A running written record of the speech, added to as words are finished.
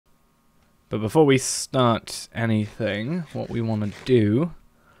But before we start anything, what we want to do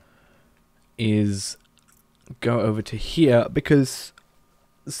is go over to here, because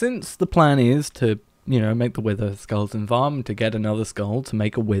since the plan is to, you know, make the Wither skeleton farm, to get another skull, to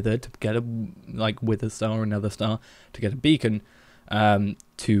make a Wither, to get a, like, Wither star or another star, to get a beacon,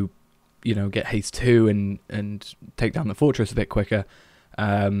 to, you know, get haste 2 and take down the fortress a bit quicker,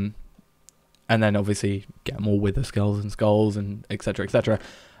 and then obviously get more Wither skulls and etc, etc.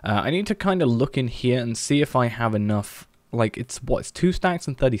 I need to kind of look in here and see if I have enough, like, it's 2 stacks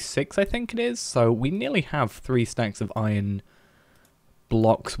and 36, I think it is, so we nearly have 3 stacks of iron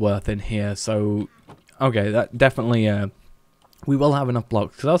blocks worth in here, so, okay, that definitely, we will have enough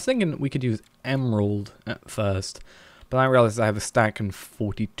blocks, because I was thinking we could use emerald at first, but I realized I have a stack and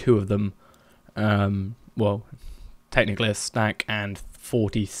 42 of them, well, technically a stack and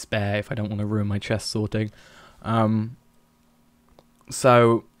 40 spare if I don't want to ruin my chest sorting,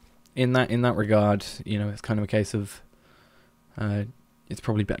 so, in that regard, you know, it's kind of a case of, it's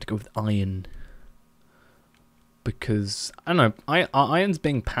probably better to go with iron, because, I don't know, iron's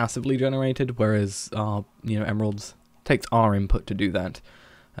being passively generated, whereas, you know, emeralds takes our input to do that,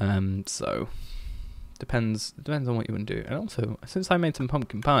 so, depends on what you want to do. And also, since I made some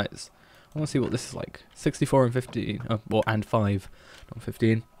pumpkin pies, I want to see what this is like. 64 and 15, well, and 5, not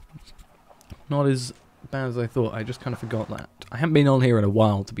 15, not as bad as I thought. I just kind of forgot that. I haven't been on here in a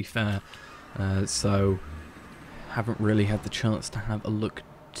while, to be fair, so haven't really had the chance to have a look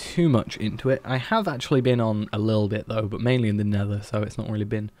too much into it. I have actually been on a little bit though, but mainly in the nether, so it's not really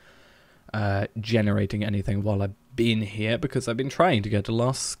been generating anything while I've been here, because I've been trying to get a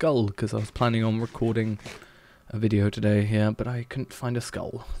last skull, because I was planning on recording a video today here, but I couldn't find a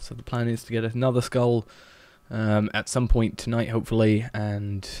skull. So the plan is to get another skull at some point tonight, hopefully,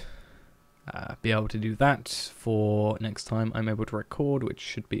 and be able to do that for next time I'm able to record, which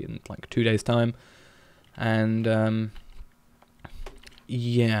should be in like 2 days' time. And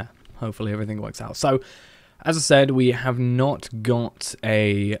yeah, hopefully everything works out. So, as I said, we have not got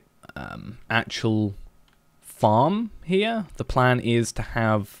a actual farm here. The plan is to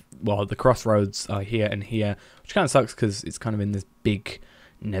have, well, the crossroads are here and here, which kind of sucks because it's kind of in this big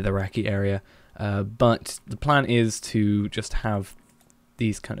netherracky area. But the plan is to just have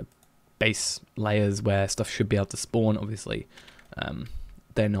these kind of base layers where stuff should be able to spawn. Obviously,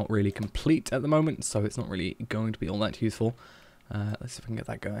 they're not really complete at the moment, so it's not really going to be all that useful. Let's see if I can get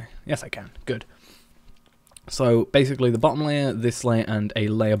that guy. Yes, I can. Good. So basically the bottom layer, this layer, and a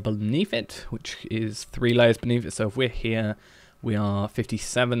layer beneath it, which is 3 layers beneath it. So if we're here, we are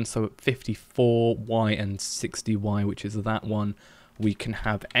 57, so at 54Y and 60Y, which is that one, we can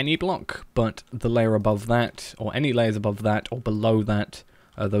have any block, but the layer above that, or any layers above that, or below that,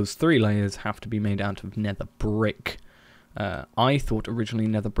 those 3 layers have to be made out of nether brick. I thought originally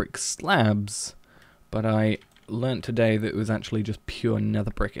nether brick slabs, but I learnt today that it was actually just pure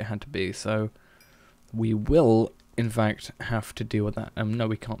nether brick it had to be, so we will, in fact, have to deal with that. No,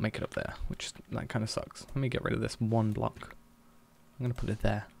 we can't make it up there, which, that kind of sucks. Let me get rid of this 1 block. I'm going to put it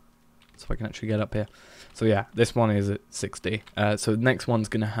there, so I can actually get up here. So yeah, this one is at 60. So the next one's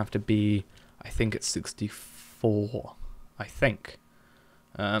going to have to be, I think it's 64, I think.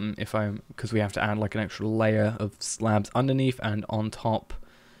 Because we have to add like an extra layer of slabs underneath and on top,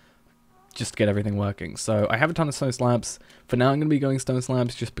 just to get everything working. So I have a ton of stone slabs. For now I'm going to be going stone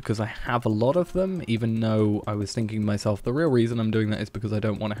slabs just because I have a lot of them, even though I was thinking to myself the real reason I'm doing that is because I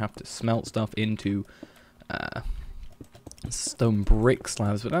don't want to have to smelt stuff into stone brick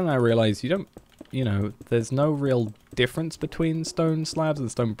slabs. But then I realized you know, there's no real difference between stone slabs and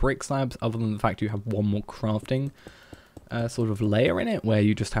stone brick slabs other than the fact you have one more crafting sort of layer in it, where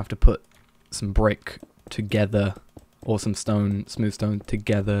you just have to put some brick together, or some stone, smooth stone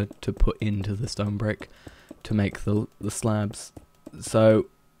together to put into the stone brick to make the slabs. So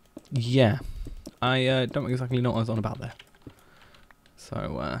yeah, I don't exactly know what I was on about there.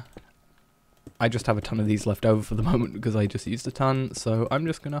 So I just have a ton of these left over for the moment because I just used a ton, so I'm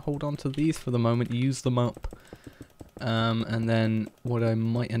just going to hold on to these for the moment, use them up, and then what I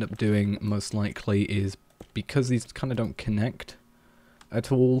might end up doing most likely is, because these kind of don't connect at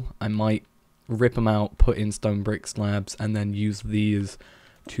all, I might rip them out, put in stone brick slabs, and then use these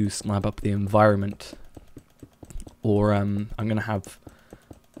to slab up the environment. Or I'm going to have,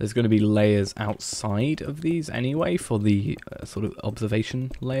 there's going to be layers outside of these anyway for the sort of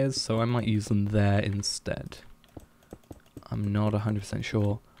observation layers, so I might use them there instead. I'm not 100%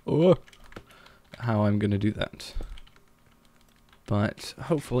 sure how I'm going to do that. But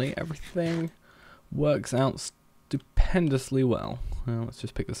hopefully everything works out stupendously well. Well, let's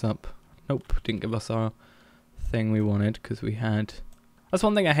just pick this up. Nope, didn't give us our thing we wanted because we had That's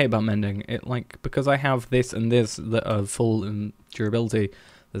one thing I hate about mending. It, like, because I have this and this that are full in durability,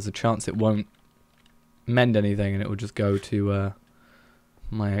 there's a chance it won't mend anything and it will just go to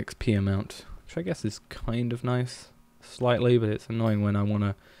my XP amount, which I guess is kind of nice, slightly, but it's annoying when I want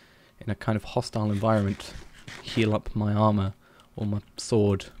to, in a kind of hostile environment, heal up my armor or my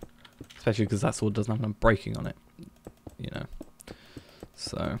sword, especially because that sword doesn't have no breaking on it, you know.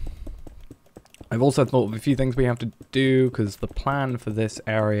 So I've also thought of a few things we have to do, because the plan for this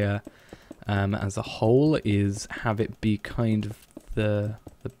area as a whole is have it be kind of the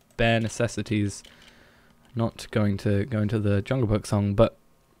bare necessities, not going to go into the Jungle Book song, but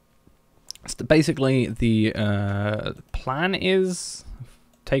basically the plan is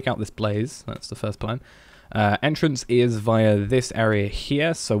take out this blaze. That's the first plan. Entrance is via this area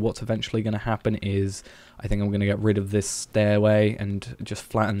here, so what's eventually going to happen is I think I'm going to get rid of this stairway and just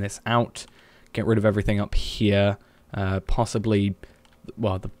flatten this out, get rid of everything up here, possibly,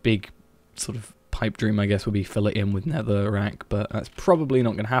 well, the big sort of pipe dream I guess would be fill it in with netherrack, but that's probably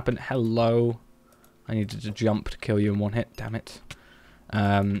not going to happen. Hello, I needed to jump to kill you in one hit, damn it.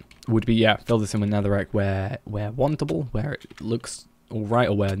 Would be, yeah, fill this in with netherrack where wantable, where it looks alright,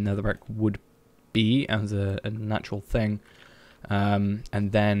 or where netherrack would be as a natural thing. And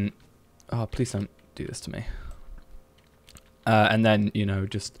then, oh, please don't do this to me. And then, you know,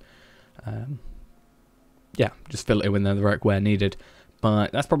 just, yeah, just fill it in with netherrack where needed.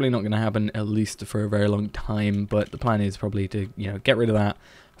 But that's probably not going to happen, at least for a very long time. But the plan is probably to, you know, get rid of that,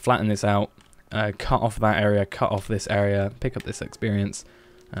 flatten this out, cut off that area, cut off this area, pick up this experience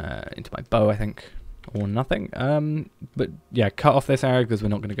into my bow, I think, or nothing. But yeah, cut off this area because we're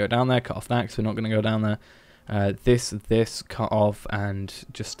not going to go down there. Cut off that because we're not going to go down there. This cut off, and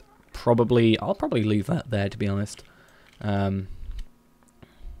just probably, I'll probably leave that there, to be honest.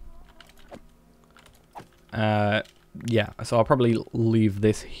 Yeah, so I'll probably leave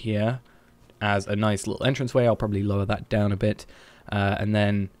this here as a nice little entranceway. I'll probably lower that down a bit, and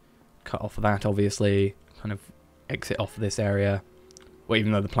then cut off that, obviously, kind of exit off this area. Well,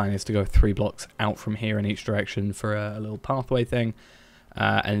 even though the plan is to go 3 blocks out from here in each direction for a little pathway thing,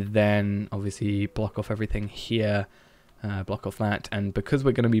 and then obviously block off everything here, block off that, and because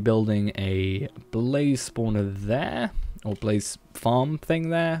we're going to be building a blaze spawner there, or blaze farm thing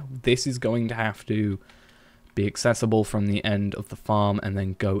there, this is going to have to be accessible from the end of the farm and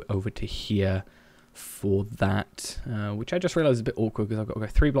then go over to here for that, which I just realized is a bit awkward because I've got to go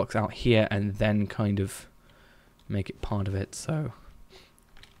 3 blocks out here and then kind of make it part of it, so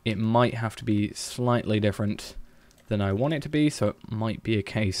it might have to be slightly different than I want it to be, so it might be a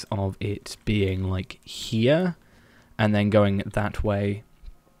case of it being like here and then going that way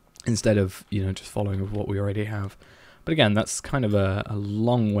instead of, you know, just following with what we already have. But again, that's kind of a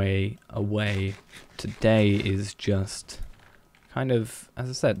long way away. Today is just kind of, as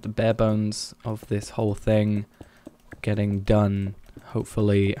I said, the bare bones of this whole thing getting done.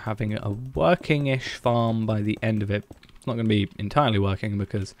 Hopefully having a working-ish farm by the end of it. It's not going to be entirely working,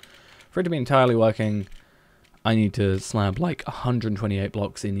 because for it to be entirely working, I need to slab like 128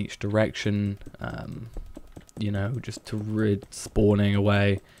 blocks in each direction, you know, just to rid spawning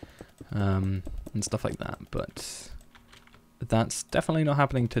away, and stuff like that. But that's definitely not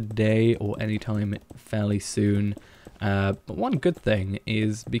happening today or anytime fairly soon. But one good thing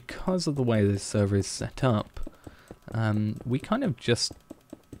is, because of the way this server is set up, we kind of just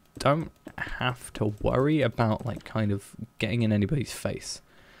don't have to worry about like kind of getting in anybody's face,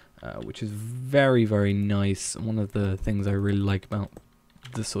 which is very, very nice. One of the things I really like about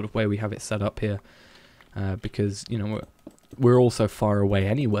the sort of way we have it set up here, because, you know, we're all so far away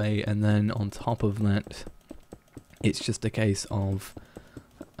anyway, and then on top of that, it's just a case of,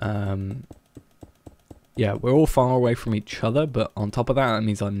 yeah, we're all far away from each other, but on top of that, that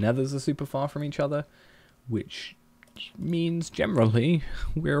means our nethers are super far from each other, which means generally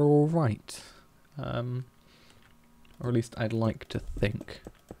we're alright. Or at least I'd like to think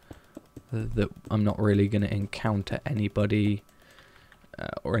that I'm not really going to encounter anybody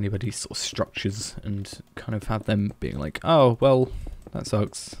or anybody's sort of structures and kind of have them being like, oh, well, that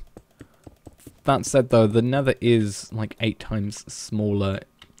sucks. That said, though, the nether is like 8 times smaller,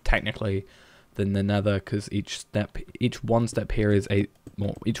 technically, than the nether, because each one step here is 8,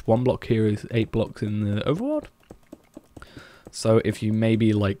 well, each one block here is 8 blocks in the overworld. So if you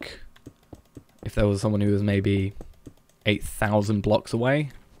maybe, like, if there was someone who was maybe 8,000 blocks away,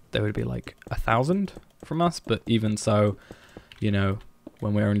 there would be like 1,000 from us, but even so, you know,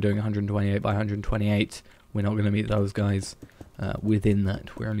 when we're doing 128 by 128, we're not going to meet those guys within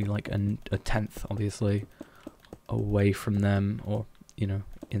that. We're only like a tenth, obviously, away from them, or, you know,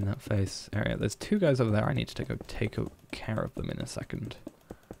 in that face area. There's 2 guys over there. I need to go take care of them in a second.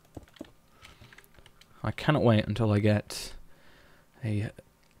 I cannot wait until I get a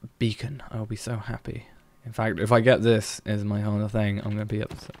beacon. I'll be so happy. In fact, if I get this as my whole thing, I'm going to be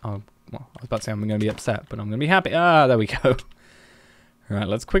upset. Oh, well, I was about to say I'm going to be upset, but I'm going to be happy. Ah, there we go. Alright,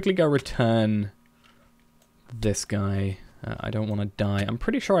 let's quickly go return this guy. I don't want to die. I'm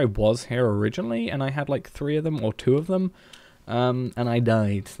pretty sure I was here originally, and I had like 3 of them, or 2 of them, and I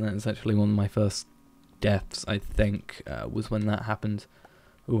died. That's actually one of my first deaths, I think, was when that happened.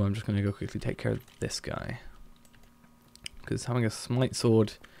 Ooh, I'm just going to go quickly take care of this guy. Because having a smite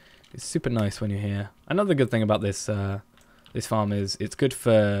sword is super nice when you're here. Another good thing about this this farm is it's good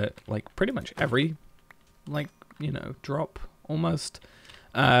for like pretty much every like, you know, drop almost.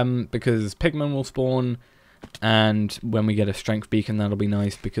 Because pigmen will spawn, and when we get a strength beacon, that'll be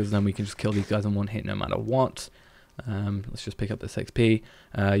nice because then we can just kill these guys in one hit no matter what. Let's just pick up this XP.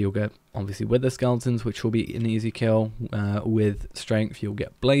 You'll get obviously wither skeletons, which will be an easy kill. With strength, you'll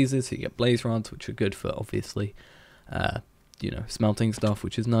get blazes, so you get blaze rods, which are good for obviously you know, smelting stuff,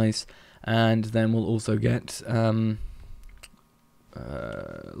 which is nice. And then we'll also get lava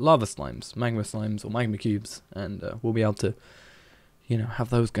slimes, magma slimes, or magma cubes, and we'll be able to, you know,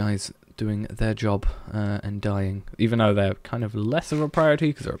 have those guys doing their job and dying, even though they're kind of less of a priority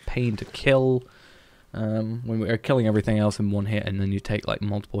because they're a pain to kill. When we're killing everything else in one hit, and then you take like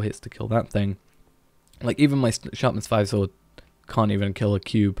multiple hits to kill that thing. Like even my sharpness 5 sword can't even kill a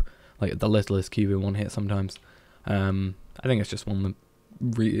cube, like the littlest cube in one hit sometimes. I think it's just one of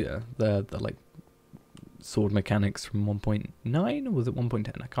the like sword mechanics from 1.9, or was it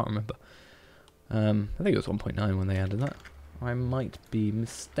 1.10? I can't remember. I think it was 1.9 when they added that. I might be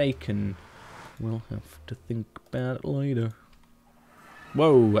mistaken. We'll have to think about it later.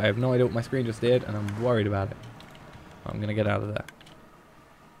 Whoa, I have no idea what my screen just did, and I'm worried about it. I'm going to get out of there.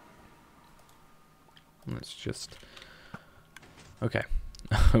 Let's just... Okay.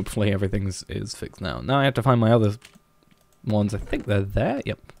 Hopefully everything is fixed now. Now I have to find my other ones. I think they're there.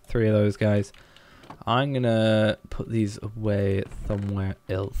 Yep, 3 of those guys. I'm going to put these away somewhere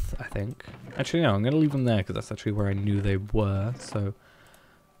else, I think. Actually, no, I'm going to leave them there, because that's actually where I knew they were. So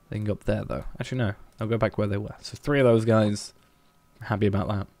they can go up there, though. Actually, no. I'll go back where they were. So 3 of those guys... Happy about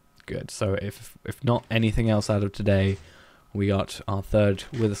that. Good. So if not anything else out of today, we got our 3rd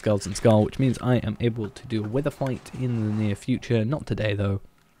Wither Skeleton Skull, which means I am able to do a Wither fight in the near future. Not today though,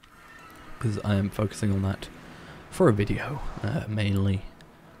 because I am focusing on that for a video mainly.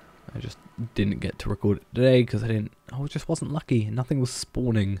 I just didn't get to record it today because I just wasn't lucky. Nothing was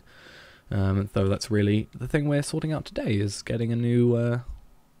spawning. Though that's really the thing we're sorting out today, is getting a new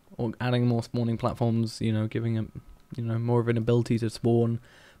or adding more spawning platforms. You know, giving them, you know, more of an ability to spawn,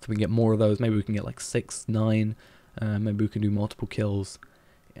 so we can get more of those. Maybe we can get like 6, 9. Maybe we can do multiple kills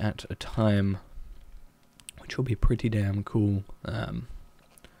at a time, which will be pretty damn cool.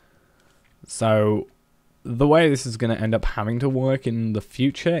 So the way this is going to end up having to work in the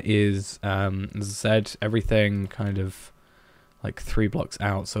future is, as I said, everything kind of like 3 blocks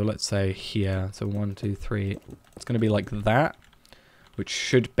out. So let's say here, so 1, 2, 3. It's going to be like that, which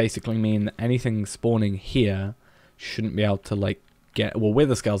should basically mean that anything spawning here shouldn't be able to like get, well,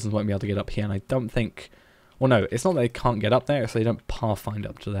 Wither Skeletons won't be able to get up here, and I don't think, well, no, it's not that they can't get up there, it's they don't pathfind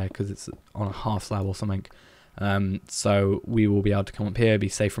up to there because it's on a half slab or something. So we will be able to come up here, be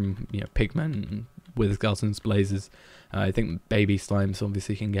safe from, you know, pigmen, Wither Skeletons, blazes. I think baby slimes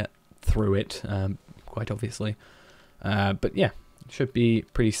obviously can get through it, quite obviously. But yeah, should be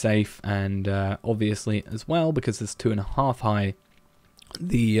pretty safe, and obviously as well, because it's 2.5 high,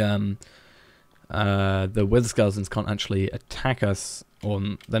 the Wither Skeletons can't actually attack us, or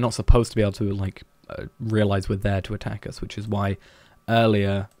they're not supposed to be able to like realize we're there to attack us, which is why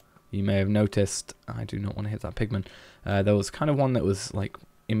earlier you may have noticed, I do not want to hit that pigman, there was kind of one that was like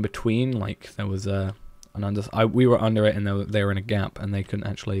in between, like there was an we were under it, and they were in a gap, and they couldn't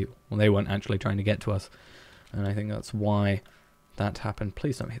actually, well, they weren't actually trying to get to us, and I think that's why that happened.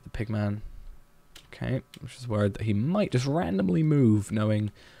 Please don't hit the pigman. Okay, I'm just worried that he might just randomly move,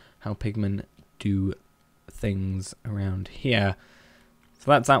 knowing how pigmen do things around here.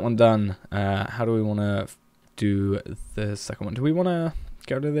 So that's that one done. How do we want to do the second one? Do we want to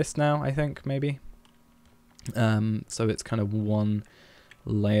go to this now, I think, maybe? So it's kind of one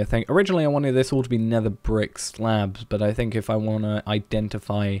layer thing. Originally I wanted this all to be nether brick slabs, but I think if I want to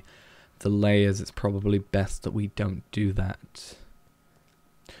identify the layers, it's probably best that we don't do that.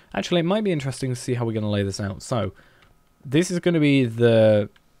 Actually, it might be interesting to see how we're going to lay this out. So this is going to be the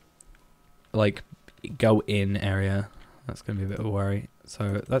like go in area. That's going to be a bit of a worry.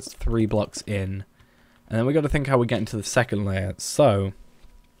 So that's 3 blocks in, and then we got to think how we get into the second layer. So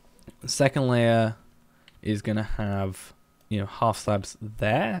The second layer is going to have, you know, half slabs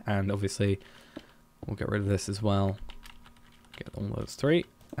there, and obviously we'll get rid of this as well. Get all those 3,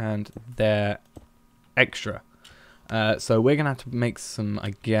 and they're extra. So we're going to have to make some,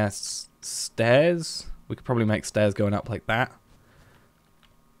 I guess, stairs. We could probably make stairs going up like that.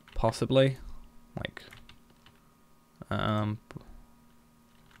 Possibly. Like,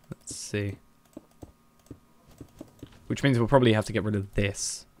 let's see. Which means we'll probably have to get rid of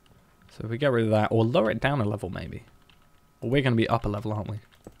this. So if we get rid of that, or lower it down a level maybe. Well, we're going to be up a level, aren't we?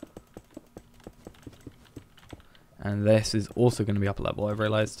 And this is also going to be up a level, I've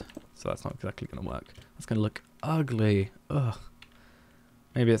realised. So that's not exactly going to work. That's going to look ugly. Ugh.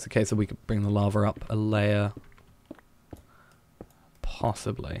 Maybe it's a case that we could bring the lava up a layer.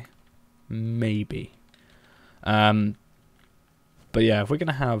 Possibly. Maybe. But yeah, if we're going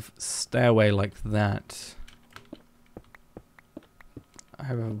to have stairway like that, I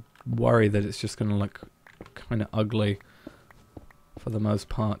have a worry that it's just going to look kind of ugly for the most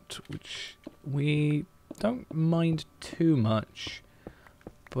part, which we don't mind too much.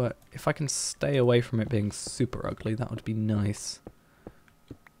 But if I can stay away from it being super ugly, that would be nice.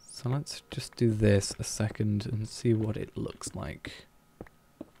 So let's just do this a second and see what it looks like.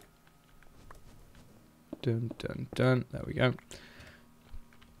 Dun, dun, dun. There we go.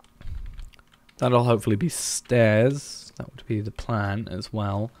 That'll hopefully be stairs. That would be the plan as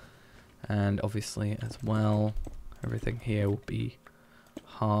well. And obviously as well, everything here will be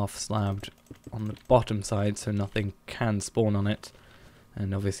half slabbed on the bottom side so nothing can spawn on it.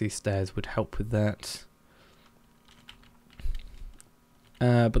 And obviously stairs would help with that.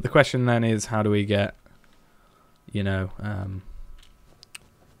 But the question then is, how do we get, you know,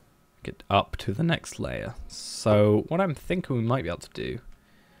 get up to the next layer? So what I'm thinking we might be able to do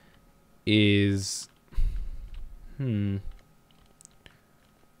is,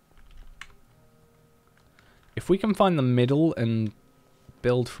 if we can find the middle and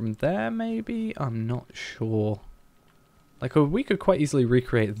build from there, maybe? I'm not sure. Like, we could quite easily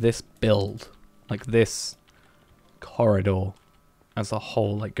recreate this build, like this corridor as a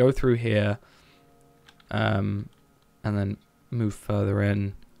whole. Like, go through here, and then move further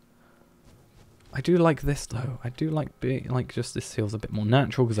in. I do like this though. I do like being like, just this feels a bit more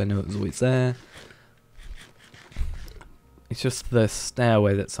natural because I know it's always there. It's just the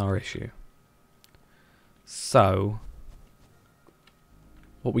stairway that's our issue. So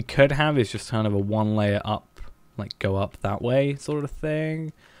what we could have is just kind of a one layer up, like go up that way sort of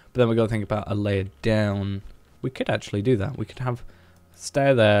thing. But then we got to think about a layer down. We could actually do that. We could have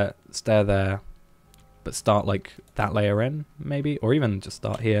stair there, but start like that layer in maybe, or even just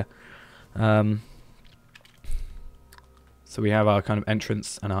start here. So we have our kind of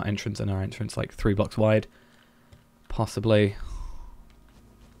entrance and our entrance and our entrance like 3 blocks wide. Possibly.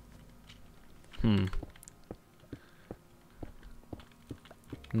 I'm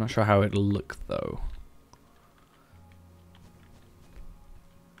not sure how it'll look though.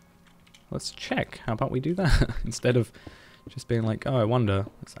 Let's check. How about we do that? Instead of just being like, oh, I wonder.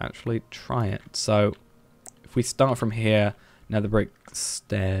 Let's actually try it. So if we start from here, nether brick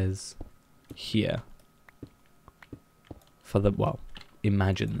stairs here. For the, well,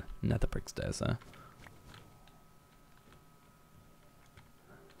 imagine nether brick stairs there.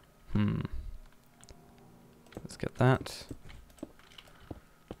 Let's get that.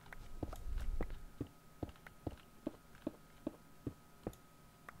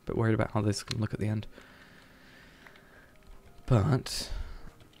 Bit worried about how this can look at the end. But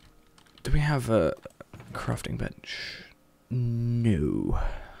do we have a crafting bench? No.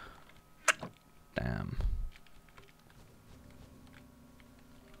 Damn.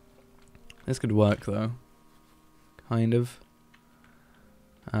 This could work though. Kind of.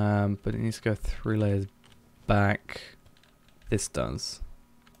 But it needs to go 3 layers back. This does.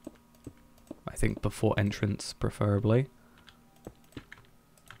 I think before entrance, preferably.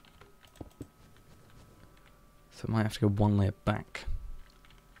 So it might have to go 1 layer back.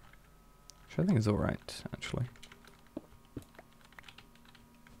 Which I think is alright, actually.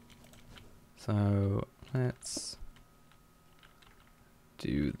 So let's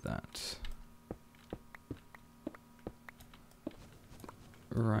do that.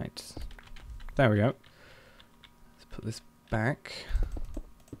 Right. There we go. Let's put this back.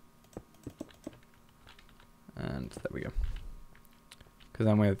 And there we go. Because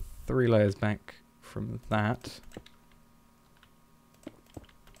then we're 3 layers back from that.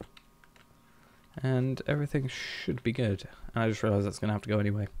 And everything should be good. And I just realised that's going to have to go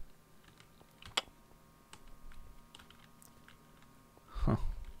anyway. Huh.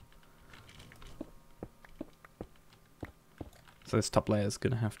 So this top layer is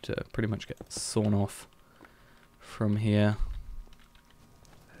going to have to pretty much get sawn off from here.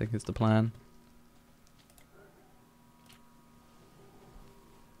 I think is the plan.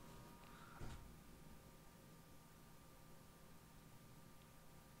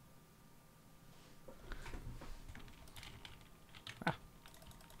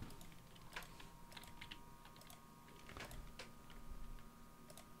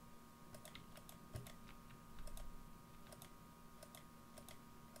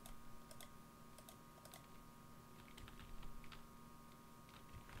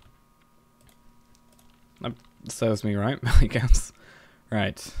 That serves me right, I guess.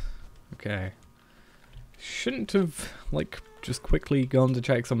 Right. Okay. Shouldn't have, like, just quickly gone to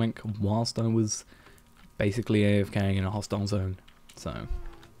check something whilst I was basically AFKing in a hostile zone. So,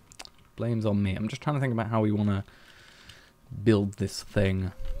 blame's on me. I'm just trying to think about how we want to build this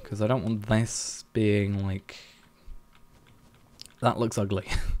thing. Because I don't want this being, like... That looks ugly.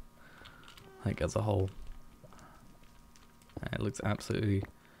 Like, as a whole. It looks absolutely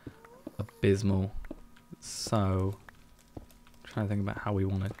abysmal. So, trying to think about how we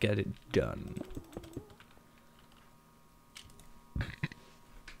want to get it done.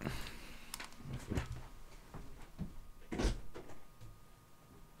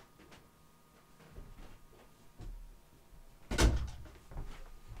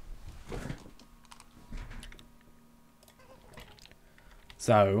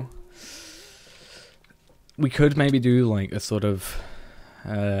 So, we could maybe do like a sort of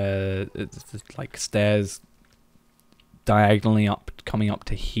it's like stairs diagonally up, coming up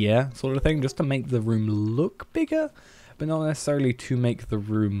to here sort of thing, just to make the room look bigger, but not necessarily to make the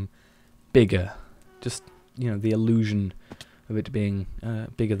room bigger. Just, you know, the illusion of it being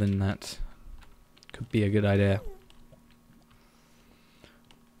bigger than that could be a good idea.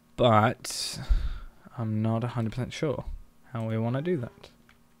 But I'm not 100% sure how we want to do that.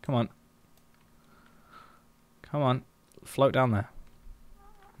 Come on. Come on. Float down there.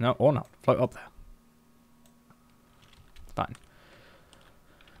 No, or not. Float up there. Fine.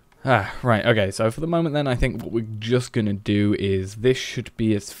 Right, okay, so for the moment then, I think what we're just going to do is, this should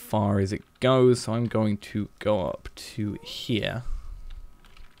be as far as it goes, so I'm going to go up to here.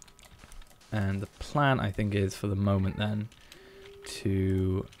 And the plan, I think, is for the moment then,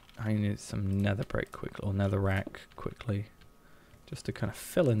 to... I need some nether brick quickly, or nether rack quickly, just to kind of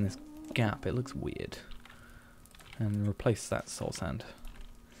fill in this gap. It looks weird. And replace that soul sand.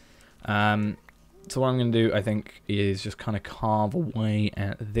 So what I'm going to do, I think, is just kind of carve away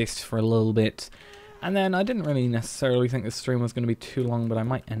at this for a little bit. And then I didn't really necessarily think this stream was going to be too long, but I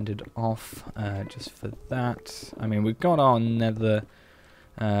might end it off just for that. I mean, we've got our nether,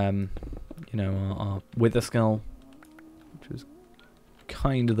 you know, our wither skill, which is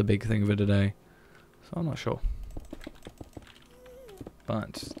kind of the big thing for today. So I'm not sure.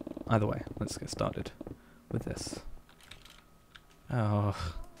 But either way, let's get started with this. Oh...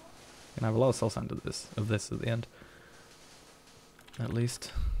 Gonna have a lot of soul sand of this at the end. At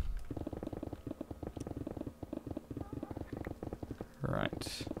least.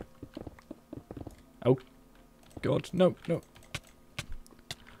 Right. Oh God, no, no.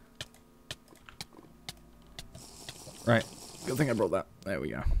 Right. Good thing I brought that. There we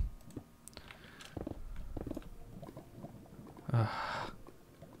go. I've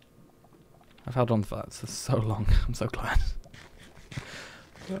held on for that for so long. I'm so glad.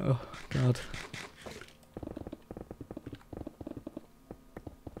 Oh, God.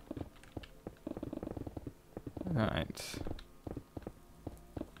 Alright.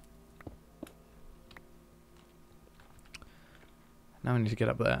 Now I need to get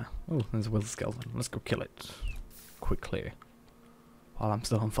up there. Oh, there's a wither skeleton. Let's go kill it. Quickly. While I'm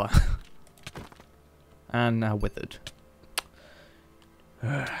still on fire. And now withered.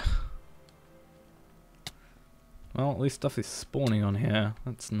 Well, at least stuff is spawning on here.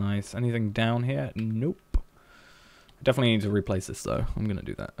 That's nice. Anything down here? Nope. I definitely need to replace this, though. I'm going to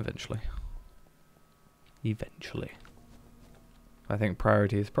do that eventually. Eventually. I think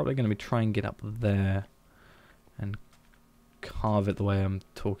priority is probably going to be try and get up there and carve it the way I'm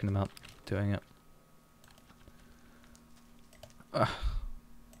talking about doing it. Come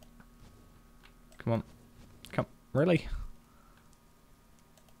on. Come. Really?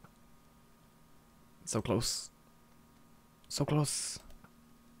 So close. So close.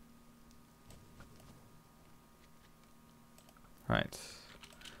 Right.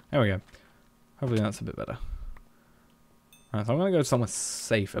 There we go. Hopefully that's a bit better. Right, so I'm going to go somewhere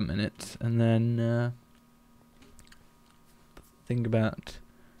safe a minute, and then think about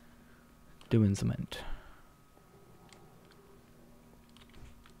doing cement.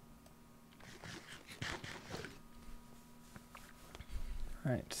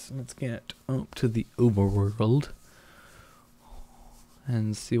 Right, so let's get up to the overworld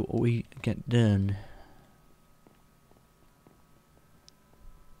and see what we get done.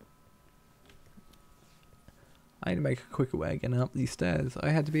 I had to make a quicker way getting up these stairs. I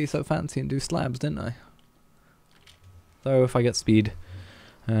had to be so fancy and do slabs, didn't I? Though if I get speed,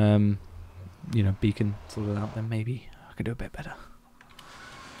 you know, beacon sorted out, then maybe I could do a bit better.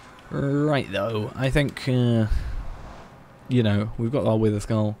 Right though, I think, you know, we've got our Wither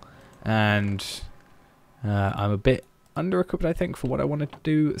Skull, and I'm a bit under-equipped, I think, for what I wanted to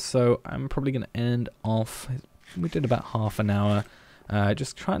do, so I'm probably going to end off. We did about half an hour.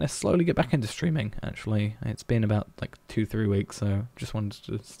 Just trying to slowly get back into streaming, actually. It's been about like 2-3 weeks, so just wanted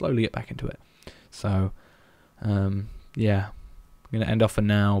to slowly get back into it. So, yeah, I'm going to end off for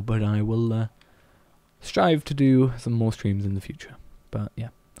now, but I will strive to do some more streams in the future. But yeah,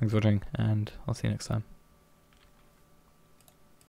 thanks for watching, and I'll see you next time.